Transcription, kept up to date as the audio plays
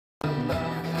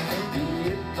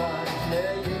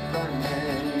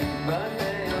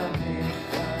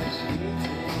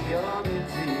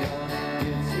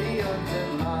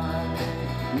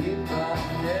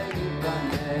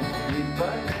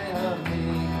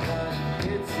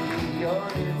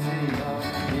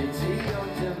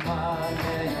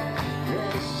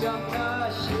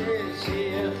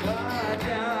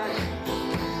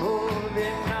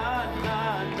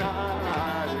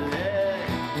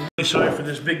Sorry for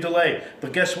this big delay,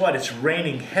 but guess what? It's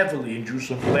raining heavily in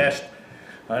Jerusalem for the last,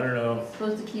 I don't know,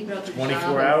 Supposed to keep it up to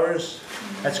 24 hours.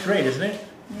 That's great, isn't it?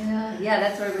 Yeah,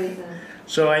 that's what everybody says.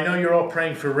 So I know you're all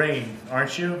praying for rain,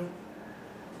 aren't you?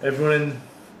 Everyone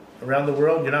around the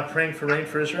world, you're not praying for rain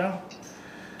for Israel?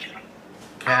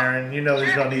 Karen, you know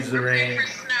Israel needs the rain.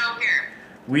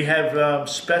 We have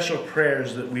special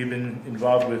prayers that we've been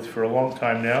involved with for a long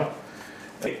time now.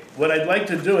 What I'd like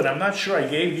to do, and I'm not sure I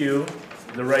gave you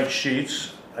the right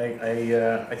sheets.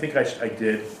 I think I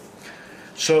did.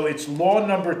 So it's law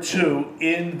number 2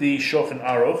 in the Shulchan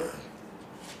Aruch.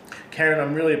 Karen,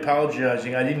 I'm really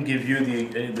apologizing. I didn't give you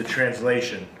the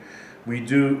translation. We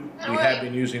have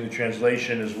been using the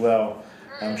translation as well.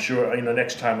 I'm sure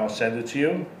next time I'll send it to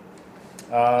you.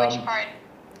 Which part?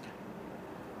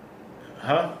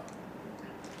 Huh?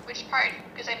 Which part?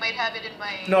 Because I might have it in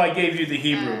my... No, I gave you the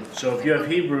Hebrew. So if you have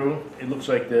Hebrew, it looks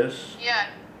like this. Yeah.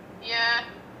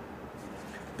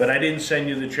 But I didn't send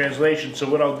you the translation, so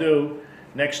what I'll do,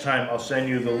 next time I'll send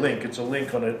you the link. It's a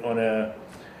link on a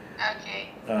Okay.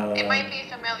 It might be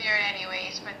familiar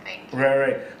anyways, but thank you.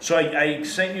 Right. So I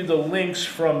sent you the links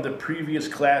from the previous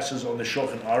classes on the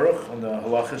Shulchan Aruch, on the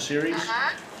Halacha Series.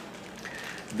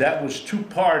 That was 2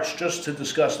 parts just to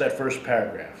discuss that first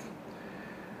paragraph.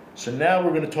 So now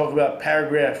we're going to talk about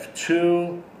paragraph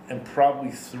 2 and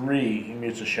probably 3 in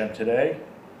Mitzvah Shem today.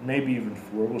 Maybe even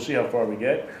 4. We'll see how far we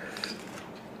get.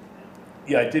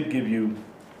 Yeah, I did give you,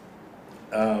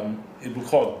 we'll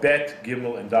call it Bet,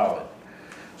 Gimel, and Dalet.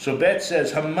 So Bet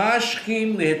says,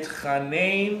 Hamashkim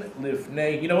litchanein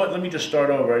lifnei. You know what, let me just start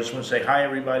over. I just want to say hi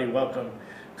everybody, welcome,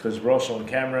 because we're also on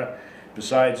camera,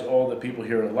 besides all the people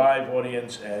here are live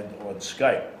audience and on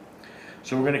Skype.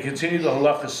 So we're going to continue the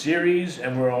Halacha series,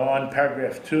 and we're on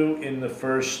paragraph 2 in the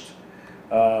first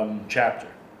chapter.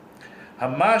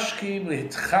 Hamashkim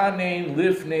litchanein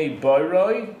lifnei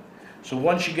boiroi. So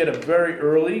once you get up very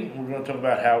early, we're going to talk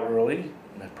about how early,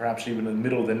 perhaps even in the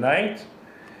middle of the night,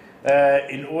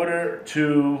 in order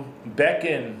to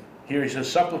beckon, here he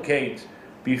says, supplicate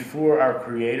before our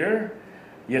Creator,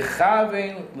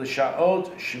 Yechaven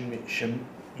l'shaot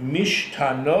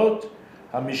mishtanot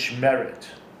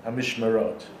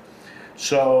hamishmerot.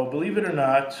 So believe it or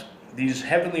not, these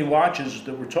heavenly watches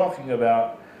that we're talking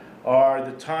about are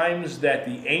the times that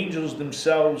the angels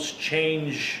themselves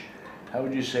change. How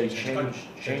would you say change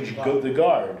the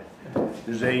guard?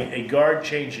 There's a guard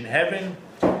change in heaven.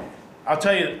 I'll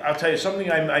tell you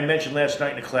something I mentioned last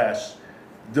night in the class.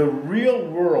 The real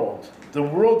world, the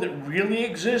world that really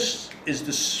exists, is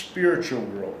the spiritual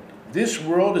world. This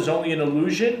world is only an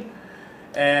illusion.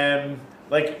 And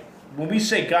like when we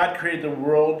say God created the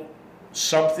world,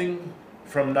 something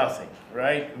from nothing,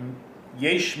 right?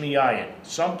 Yesh miyayin,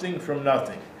 something from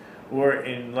nothing. Or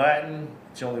in Latin,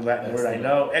 it's the only Latin word I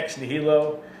know, ex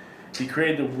nihilo. He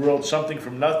created the world something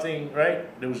from nothing, right?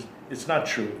 It's not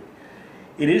true.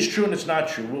 It is true and it's not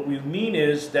true. What we mean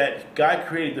is that God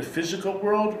created the physical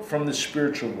world from the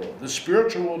spiritual world. The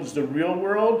spiritual world is the real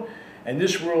world, and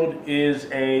this world is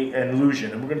an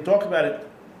illusion. And we're going to talk about it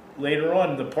later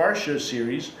on in the Parsha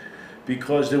series,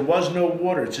 because there was no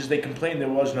water. It says they complained there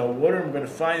was no water, and we're going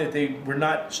to find that they were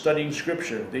not studying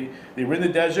Scripture. They were in the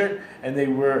desert, and they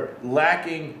were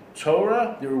lacking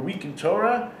Torah. They were weak in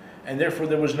Torah, and therefore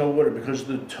there was no water, because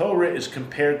the Torah is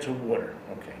compared to water.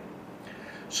 Okay.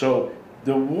 So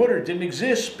the water didn't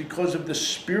exist because of the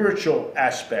spiritual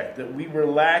aspect, that we were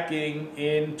lacking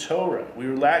in Torah. We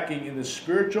were lacking in the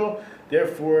spiritual,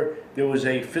 therefore there was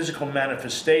a physical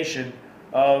manifestation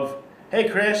of, hey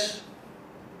Chris,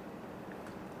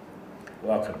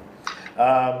 welcome.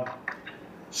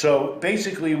 So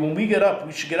basically when we get up,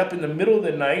 we should get up in the middle of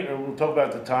the night, or we'll talk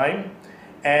about the time,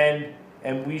 and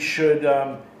we should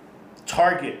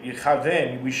target,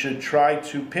 Yechaven, we should try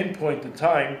to pinpoint the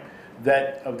time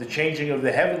that of the changing of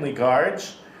the heavenly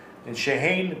guards, in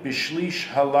Shehein Bishlish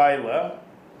Halayla.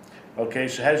 Okay,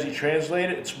 so how does he translate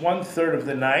it? It's 1/3 of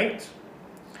the night.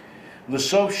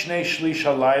 L'sof Shnei Shlish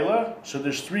Halayla. So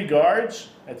there's 3 guards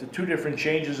at the 2 different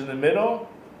changes in the middle,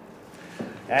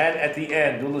 and at the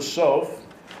end, L'sof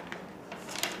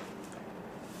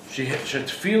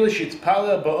Shetfila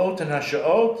Shitpala Ba'ot and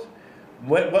Hashaot.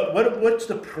 What's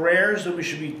the prayers that we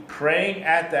should be praying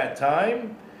at that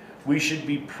time? We should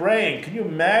be praying. Can you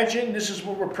imagine? This is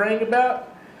what we're praying about.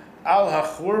 Al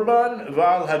hachurban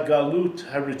v'al hagalut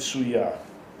haritzuya.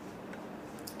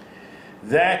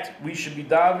 That we should be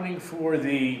davening for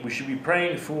we should be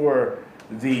praying for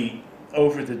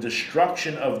over the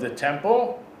destruction of the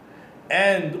temple,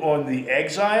 and on the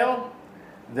exile,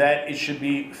 that it should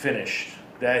be finished.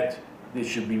 That it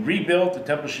should be rebuilt, the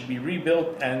temple should be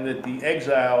rebuilt, and that the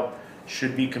exile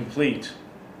should be complete.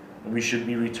 and we should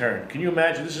be returned. Can you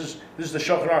imagine? This is the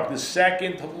Shulchan Aruch, the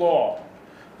second law.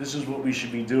 This is what we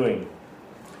should be doing.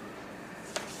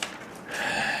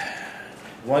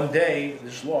 One day,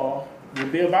 this law will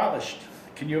be abolished.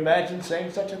 Can you imagine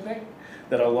saying such a thing?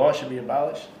 That a law should be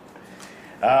abolished?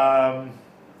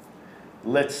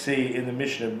 Let's see, in the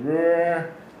Mishnah Brura,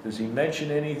 does he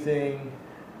mention anything?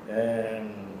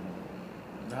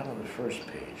 Not on the first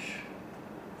page,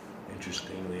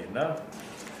 interestingly enough.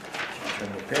 So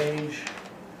turn the page.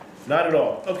 Not at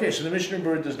all. Okay, so the Mishnah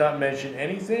Brura does not mention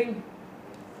anything.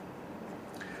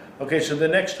 Okay, so the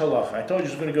next halacha. I told you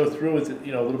I was going to go through with it,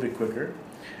 a little bit quicker.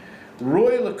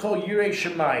 Roy l'kol yirei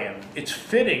shemayim. It's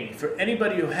fitting for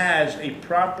anybody who has a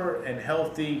proper and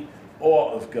healthy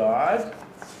awe of God.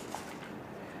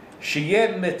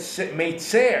 Sheyeh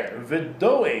meitzer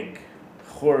v'doeg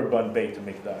churban Beit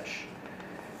HaMikdash.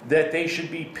 That they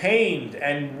should be pained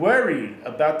and worried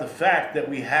about the fact that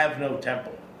we have no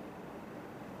temple.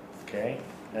 Okay,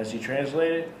 as he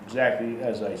translated, exactly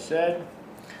as I said.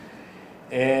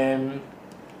 And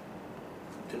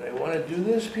did I want to do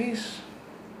this piece?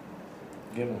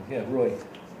 Yeah, Roy.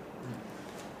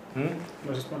 Roy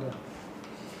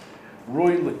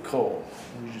Lecole.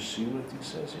 Let me just see what he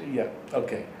says here. Yeah,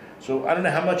 okay. So I don't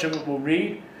know how much of it we'll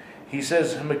read. He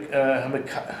says,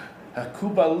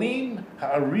 Hakubalim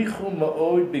ha'arichu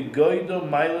ma'od begoido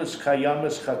milas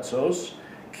kayamas chatzos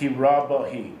ki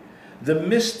rabahi. The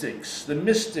mystics,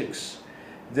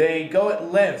 they go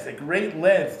at great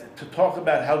length, to talk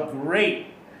about how great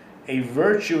a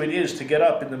virtue it is to get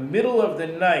up in the middle of the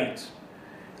night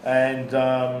and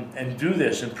do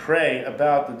this and pray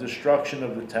about the destruction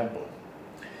of the temple.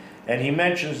 And he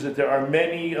mentions that there are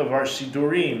many of our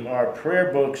sidurim, our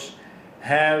prayer books,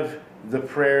 have the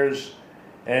prayers,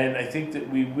 and I think that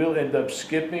we will end up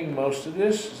skipping most of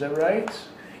this. Is that right?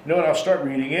 You know what? I'll start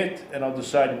reading it, and I'll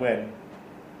decide when.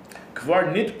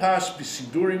 Kvar nitpas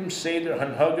b'sidurim seder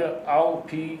hanhaga al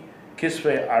pi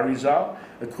kisvei Arizal.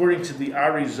 According to the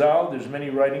Arizal, there's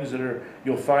many writings that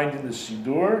you'll find in the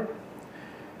Sidur.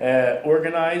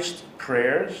 Organized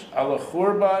prayers. Ala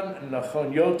churban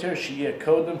nachon yoter sheyeh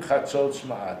kodem chatzotz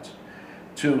ma'at.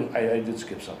 I did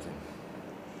skip something.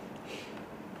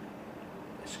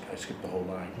 I skipped the whole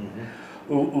line.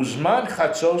 Uzman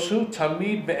chatzosu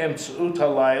tamid be'emtzeut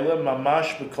halayla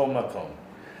mamash b'kol makom.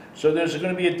 So there's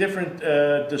going to be a different.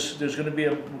 There's going to be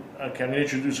a. Okay, I'm going to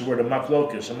introduce the word a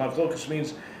machlokus. A machlokus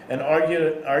means an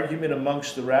argument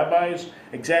amongst the rabbis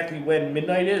exactly when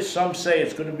midnight is. Some say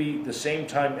it's going to be the same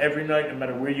time every night, no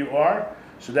matter where you are.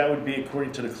 So that would be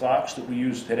according to the clocks that we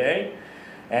use today.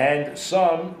 And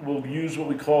some will use what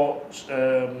we call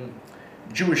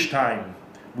Jewish time.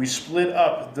 We split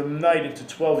up the night into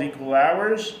 12 equal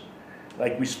hours,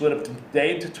 like we split up the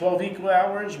day into 12 equal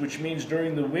hours, which means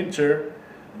during the winter,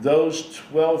 those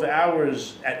 12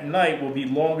 hours at night will be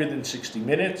longer than 60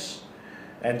 minutes.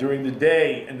 And during the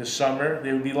day in the summer,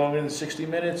 they would be longer than 60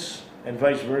 minutes, and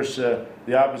vice versa,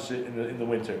 the opposite in the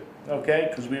winter. Okay?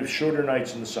 Because we have shorter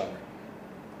nights in the summer.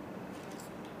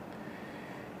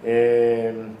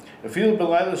 Afilu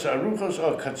b'laylos aruchos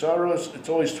or katzaros, it's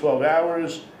always 12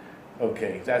 hours.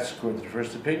 Okay, that's according to the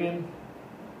first opinion.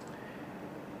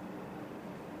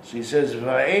 So he says,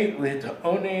 "Va'et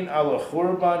litaonein ala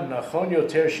churban nachon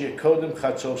yoter shekodem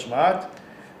chatzos ma'at,"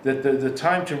 that the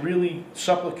time to really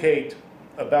supplicate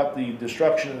about the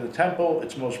destruction of the temple,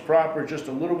 it's most proper just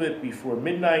a little bit before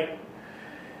midnight,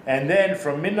 and then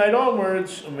from midnight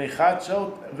onwards,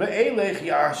 umechatzot ve'elech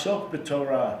ya'asok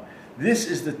b'Torah. This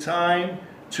is the time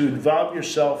to involve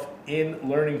yourself in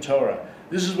learning Torah.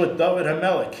 This is what David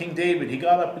HaMelech, King David, he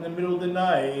got up in the middle of the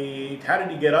night. How did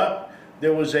he get up?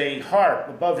 There was a harp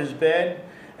above his bed,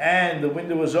 and the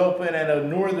window was open, and a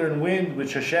northern wind,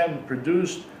 which Hashem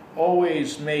produced,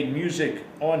 always made music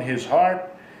on his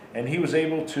harp, and he was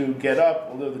able to get up,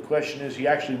 although the question is, he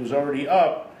actually was already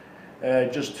up,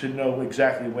 just to know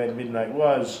exactly when midnight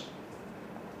was.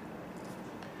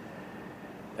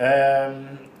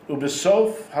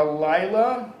 Ubesof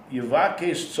halayla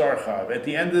yivakes tzarchav. At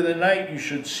the end of the night, you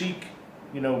should seek,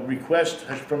 request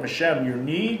from Hashem your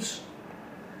needs.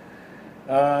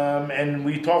 And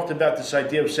we talked about this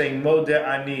idea of saying Modeh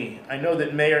Ani. I know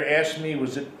that Meir asked me,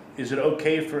 is it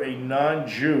okay for a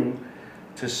non-Jew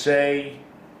to say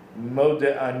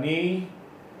Modeh Ani?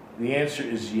 The answer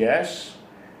is yes.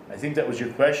 I think that was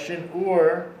your question.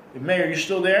 Or, Meir, you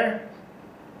still there?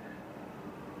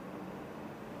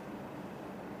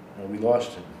 No, we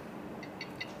lost him.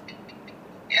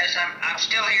 Yes, I'm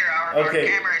still here. Our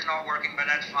camera is not working, but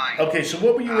that's fine. Okay, so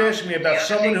what were you asking me about?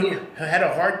 Someone who had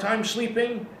a hard time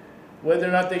sleeping? Whether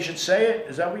or not they should say it?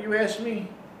 Is that what you asked me?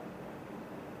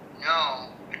 No.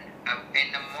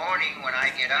 in the morning when I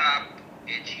get up,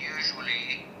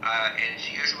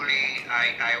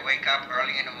 I wake up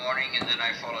early in the morning and then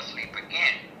I fall asleep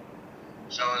again.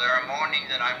 So there are mornings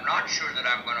that I'm not sure that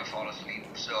I'm going to fall asleep.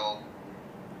 So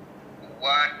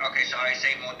okay, so I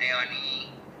say Modeh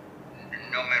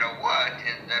no matter what,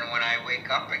 and then when I wake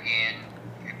up again,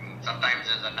 sometimes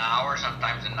it's an hour,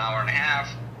 sometimes an hour and a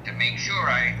half, to make sure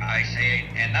I say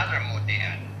another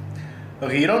Modeh.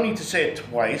 Okay, you don't need to say it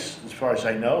twice, as far as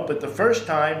I know, but the first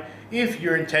time, if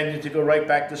you're intending to go right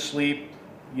back to sleep,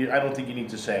 I don't think you need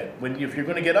to say it. If you're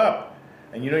going to get up,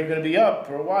 and you know you're going to be up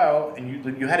for a while,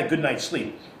 and you had a good night's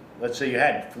sleep, let's say you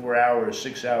had 4 hours,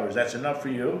 6 hours, that's enough for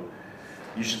you,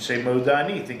 you should say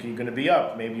Modeh, thinking you're going to be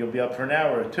up. Maybe you'll be up for an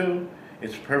hour or two.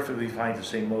 It's perfectly fine to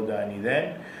say Modeh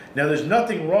then. Now, there's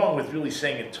nothing wrong with really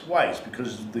saying it twice,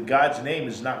 because the God's name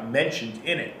is not mentioned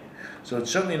in it. So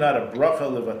it's certainly not a bracha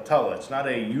levatala. It's not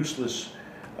a useless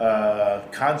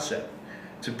concept.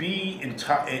 To be in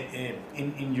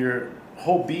your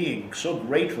whole being so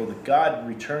grateful that God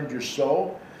returned your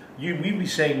soul, we'd be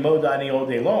saying Modeh all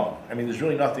day long. I mean, there's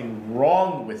really nothing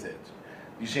wrong with it.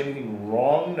 Do you say anything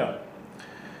wrong? No.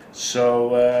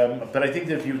 So, but I think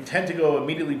that if you tend to go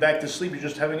immediately back to sleep, you're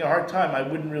just having a hard time. I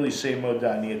wouldn't really say Modeh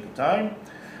at the time.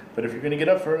 But if you're going to get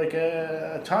up for like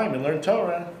a time and learn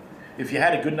Torah, if you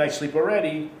had a good night's sleep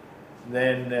already,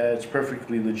 then it's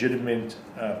perfectly legitimate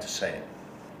to say it.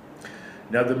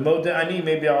 Now the Modeh,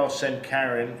 maybe I'll send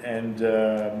Karen, and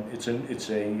it's not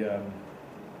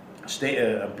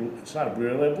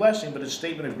a blessing, but a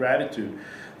statement of gratitude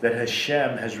that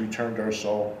Hashem has returned our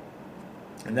soul,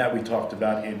 and that we talked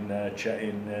about in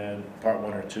part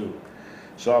 1 or 2.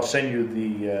 So I'll send you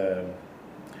the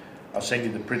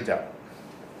printout.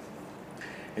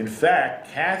 In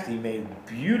fact, Kathy made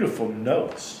beautiful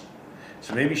notes,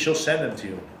 so maybe she'll send them to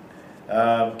you.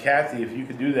 Kathy, if you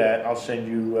could do that, I'll send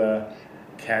you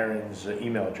Karen's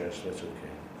email address. That's okay.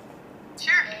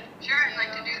 Sure, I'd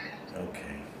like to do that.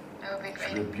 Okay. That would be great.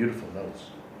 She wrote beautiful notes.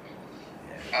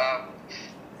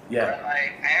 Yeah.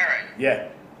 Rabbi Aaron. Yeah.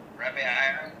 Rabbi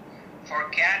Aaron. For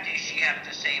Kathy, she has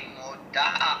to say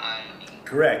Modeh.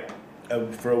 Correct.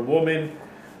 For a woman,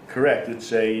 correct.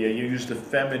 It's you use the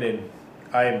feminine.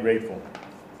 I am grateful.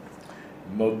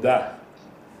 Modeh.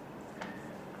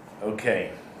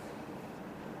 Okay.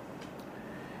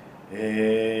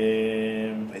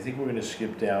 I think we're going to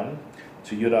skip down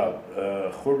to Yud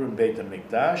Churban Beit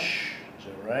HaMikdash. Is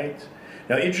that right?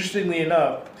 Now, interestingly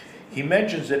enough, he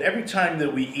mentions that every time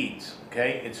that we eat,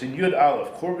 okay, it's in Yud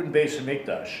Aleph, Churban Beit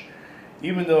HaMikdash.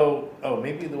 Even though,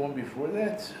 maybe the one before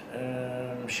that,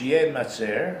 Sheyeh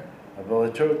Matzer.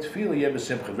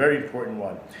 Very important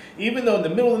one. Even though in the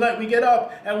middle of the night we get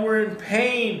up and we're in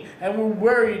pain and we're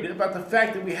worried about the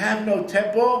fact that we have no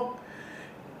temple,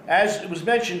 as it was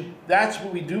mentioned, that's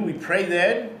what we do. We pray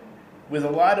then with a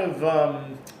lot of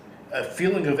a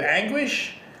feeling of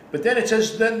anguish, but then it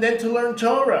says then to learn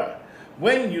Torah.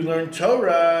 When you learn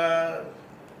Torah,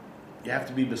 you have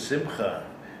to be besimcha.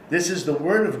 This is the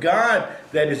word of God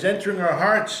that is entering our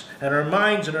hearts and our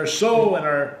minds and our soul and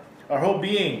our whole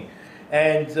being.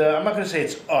 And I'm not going to say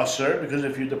it's usser, because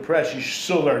if you're depressed, you should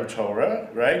still learn Torah,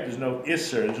 right? There's no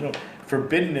isser, there's no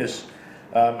forbiddenness.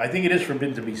 I think it is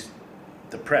forbidden to be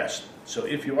depressed. So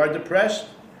if you are depressed,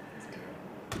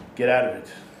 get out of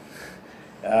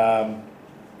it.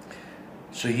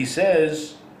 So he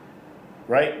says,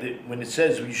 right, that when it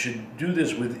says we should do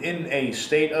this within a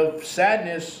state of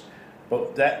sadness,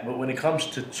 but when it comes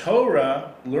to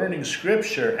Torah, learning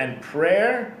scripture and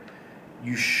prayer,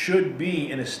 you should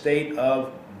be in a state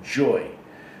of joy.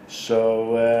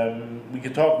 So we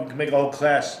can make a whole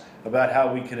class about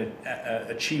how we can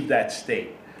achieve that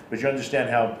state. But you understand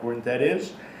how important that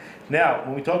is? Now,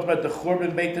 when we talked about the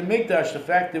Churban Beit HaMikdash, the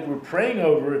fact that we're praying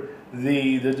over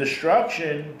the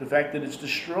destruction, the fact that it's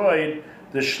destroyed,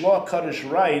 the Shlach Kaddish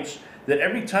writes that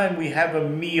every time we have a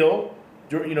meal,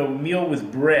 meal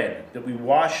with bread, that we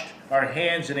washed our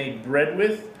hands and ate bread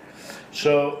with,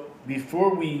 so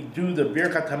before we do the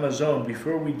Birkat Hamazon,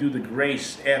 before we do the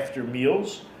grace after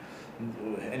meals,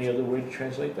 any other way to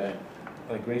translate that?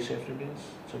 Like grace after meals?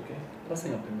 It's okay?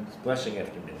 Blessing after meals. Blessing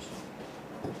after meals.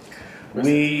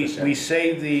 We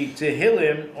say the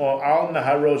Tehillim, or Al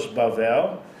Naharos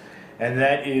Bavel, and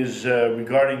that is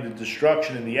regarding the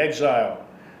destruction and the exile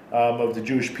of the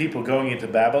Jewish people going into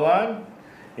Babylon,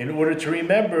 in order to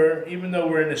remember, even though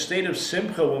we're in a state of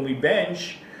simcha when we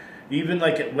bench, even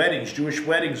like at weddings, Jewish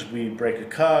weddings, we break a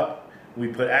cup, we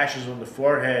put ashes on the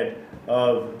forehead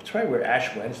of, it's probably where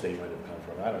Ash Wednesday might have come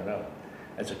from, I don't know.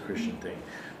 That's a Christian thing.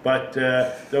 But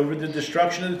over the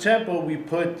destruction of the temple, we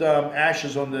put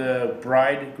ashes on the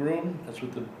bridegroom. That's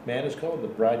what the man is called, the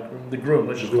bridegroom. The groom,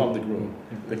 let's just call him the groom.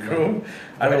 The groom.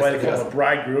 I don't know why they call him a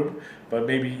bridegroom, but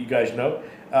maybe you guys know.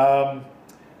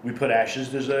 We put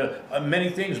ashes. There's many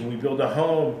things. When we build a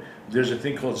home, there's a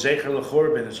thing called Zecher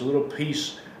L'Chorban. It's a little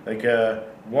piece, like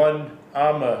one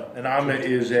amma. An amma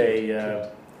is a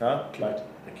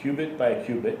cubit by a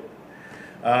cubit,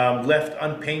 left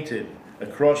unpainted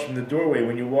across from the doorway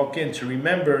when you walk in, to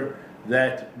remember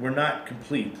that we're not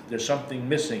complete. There's something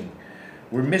missing.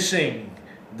 We're missing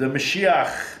the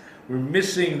Mashiach. We're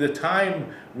missing the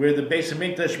time where the Beis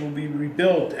HaMikdash will be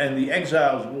rebuilt and the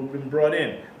exiles will have been brought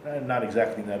in. Not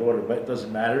exactly in that order, but it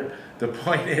doesn't matter. The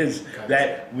point is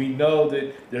that we know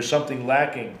that there's something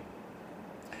lacking.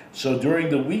 So during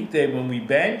the weekday when we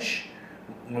bench,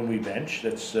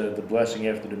 that's the blessing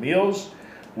after the meals,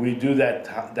 we do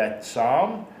that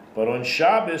psalm. But on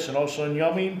Shabbos and also on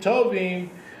Yomim Tovim,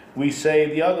 we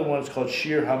say the other one is called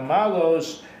Shir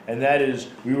Hamalos, and that is,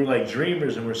 we were like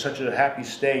dreamers and we're such a happy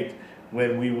state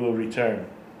when we will return.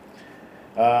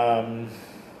 The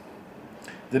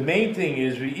main thing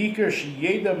is, V'ikar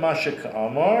Sheyeda Masha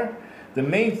Ka'amar. The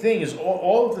main thing is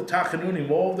all of the tachanunim,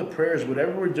 all of the prayers,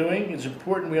 whatever we're doing, it's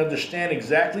important we understand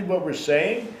exactly what we're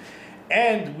saying,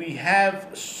 and we have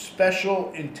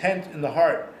special intent in the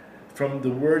heart from the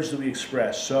words that we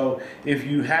express. So if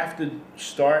you have to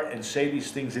start and say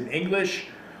these things in English,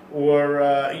 or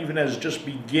even as just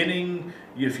beginning,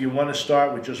 if you want to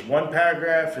start with just one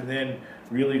paragraph and then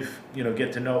really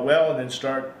get to know it well, and then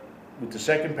start with the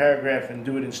second paragraph and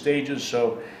do it in stages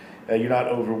so you're not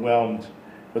overwhelmed.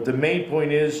 But the main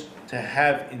point is to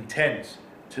have intent,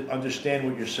 to understand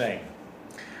what you're saying,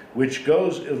 which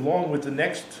goes along with the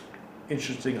next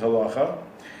interesting halacha.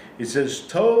 It says,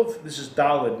 Tov, this is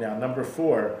Daled now, number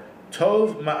 4,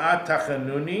 Tov ma'at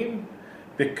tachanunim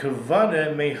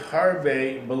bekavana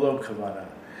meharbe below kavana.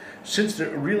 Since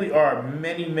there really are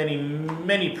many, many,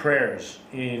 many prayers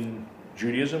in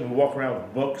Judaism, we walk around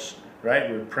with books, right?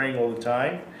 We're praying all the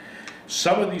time.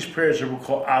 Some of these prayers are what we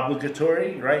call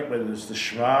obligatory, right? Whether it's the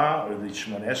Shema or the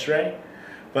Shemon Esrei.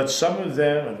 But some of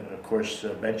them, and of course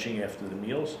benching after the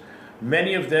meals,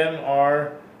 many of them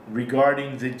are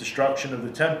regarding the destruction of the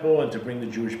temple and to bring the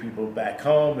Jewish people back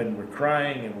home, and we're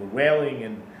crying and we're wailing,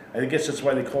 and I guess that's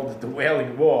why they called it the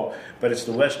Wailing Wall, but it's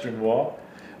the Western Wall.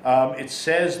 It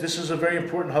says, this is a very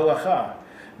important halacha,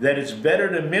 that it's better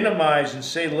to minimize and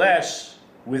say less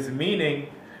with meaning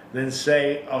than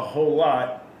say a whole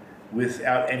lot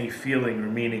without any feeling or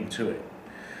meaning to it.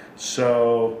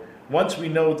 So once we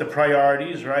know the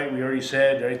priorities, right, we already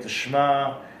said, right, the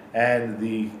Shema and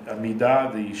the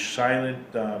Amidah, the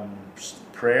silent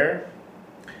prayer,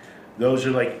 those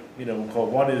are like, we'll call,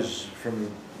 one is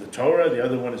from the Torah, the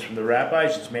other one is from the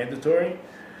rabbis, it's mandatory.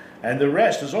 And the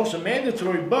rest is also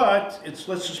mandatory, but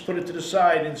let's just put it to the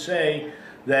side and say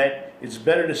that it's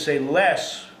better to say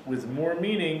less with more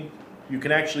meaning. You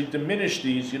can actually diminish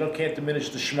these. You can't diminish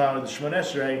the Shema or the Shemon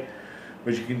Esrei,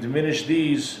 but you can diminish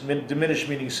these, diminish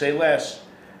meaning say less,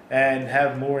 and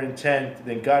have more intent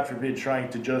than, God forbid, trying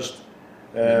to just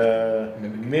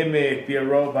mimic, be a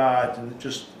robot, and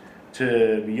just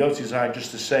to be Yotzi Zayin,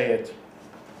 just to say it.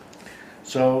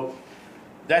 So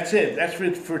that's it. That's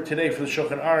it for today for the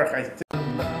Shulchan Aruch. I think.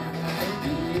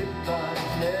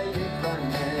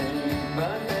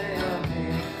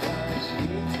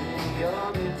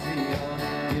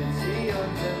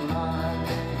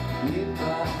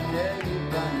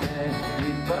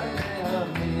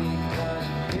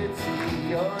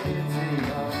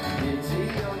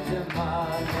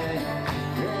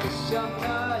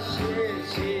 Shulchan